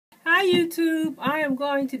Hi YouTube, I am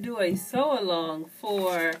going to do a sew along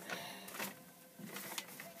for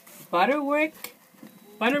Butterrick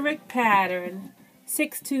pattern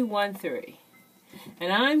 6213,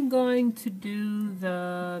 and I'm going to do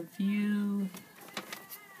the view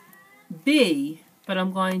B, but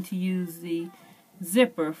I'm going to use the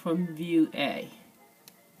zipper from view A.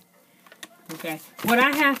 Okay, what I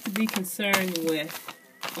have to be concerned with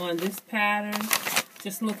on this pattern,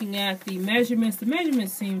 just looking at the measurements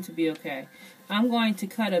seem to be okay. I'm going to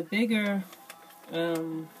cut a bigger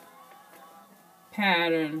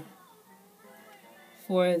pattern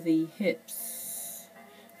for the hips,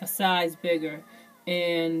 a size bigger,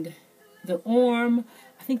 and the arm,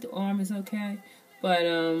 I think the arm is okay, but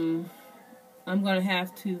I'm going to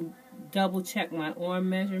have to double check my arm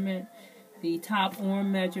measurement, the top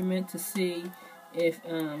arm measurement, to see if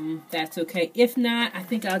that's okay. If not, I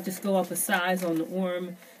think I'll just go up a size on the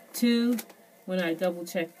arm too when I double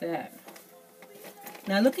check that.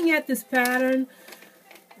 Now looking at this pattern,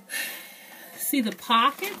 see the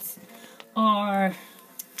pockets are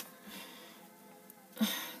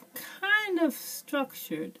kind of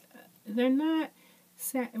structured. They're not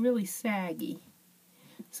really saggy.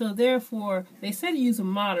 So therefore, they said to use a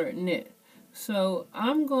moderate knit. So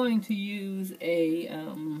I'm going to use a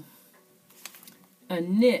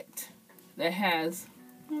knit that has,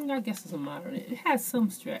 I guess it's a moderate knit. It has some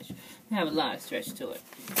stretch. I have a lot of stretch to it.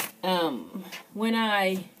 When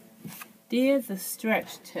I did the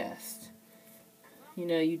stretch test, you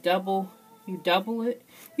know, you double it.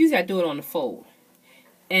 Usually I do it on the fold.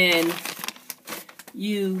 And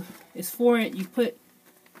you put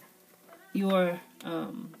your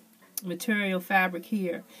material fabric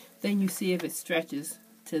here, then you see if it stretches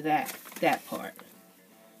to that part.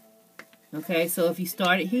 Okay, so if you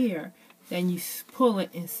start it here, then you pull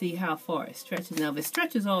it and see how far it stretches. Now if it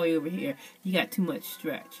stretches all the way over here, you got too much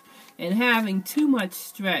stretch. And having too much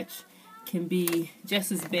stretch can be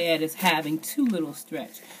just as bad as having too little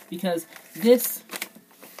stretch. Because this,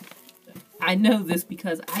 I know this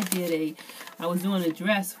because I was doing a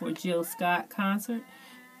dress for Jill Scott concert,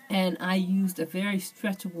 and I used a very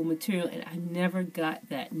stretchable material, and I never got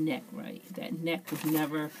that neck right. That neck was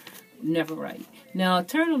never right. Now a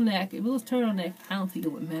turtleneck, if it was turtleneck, I don't think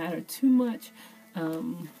it would matter too much.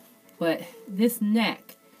 But this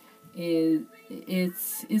neck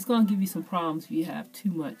it's going to give you some problems if you have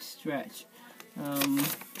too much stretch.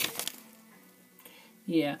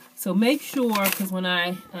 Yeah. So make sure, because when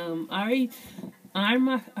I already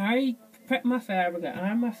prep my fabric, I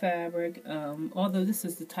iron my fabric. Although this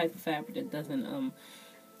is the type of fabric that doesn't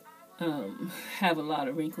have a lot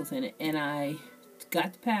of wrinkles in it, and I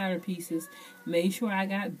got the pattern pieces, made sure I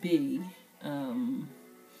got B, but I'm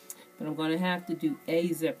going to have to do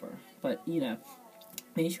A zipper, but you know,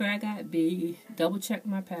 made sure I got B, double check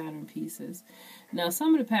my pattern pieces. Now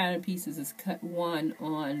some of the pattern pieces is cut one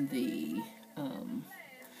on the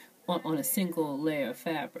on a single layer of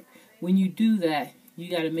fabric. When you do that, you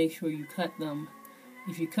got to make sure you cut them,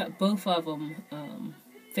 if you cut both of them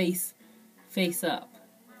face up.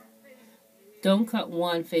 Don't cut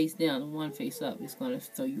one face down and one face up. It's going to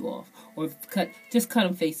throw you off. Or just cut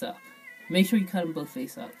them face up. Make sure you cut them both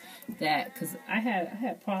face up. Because I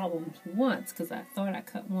had problems once because I thought I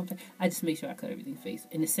cut one face. I just made sure I cut everything face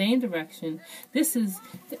in the same direction.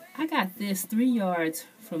 I got this 3 yards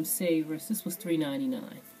from Savers. This was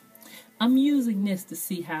 $3.99. I'm using this to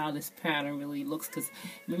see how this pattern really looks, because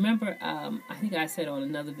remember, I think I said on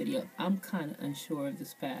another video, I'm kind of unsure of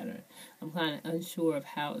this pattern. I'm kind of unsure of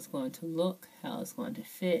how it's going to look, how it's going to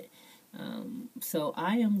fit. So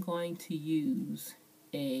I am going to use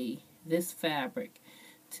this fabric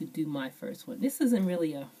to do my first one. This isn't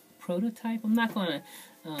really a prototype. I'm not going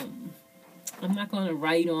to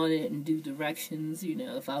write on it and do directions, you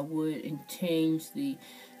know, if I would, and change the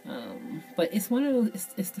but it's one of those,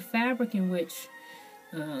 it's the fabric in which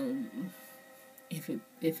if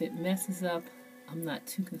it messes up, I'm not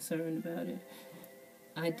too concerned about it.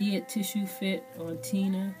 I did tissue fit on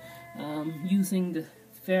Tina using the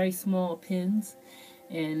very small pins,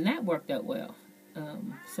 and that worked out well.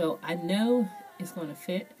 So I know it's going to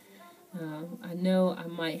fit. I know I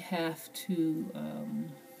might have to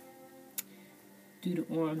do the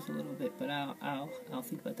arms a little bit, but I'll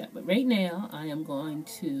think about that. But right now, I am going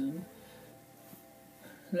to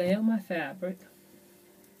lay out my fabric.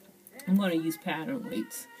 I'm going to use pattern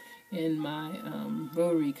weights in my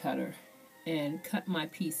rotary cutter and cut my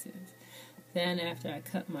pieces. Then after I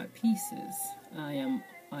cut my pieces, I am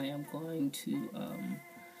going to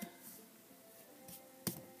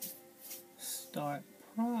start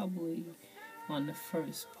probably on the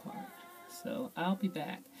first part. So I'll be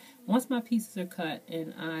back. Once my pieces are cut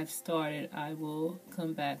and I've started, I will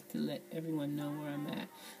come back to let everyone know where I'm at.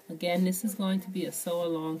 Again, this is going to be a sew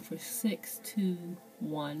along for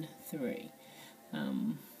 6213.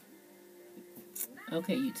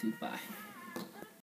 Okay, YouTube, bye.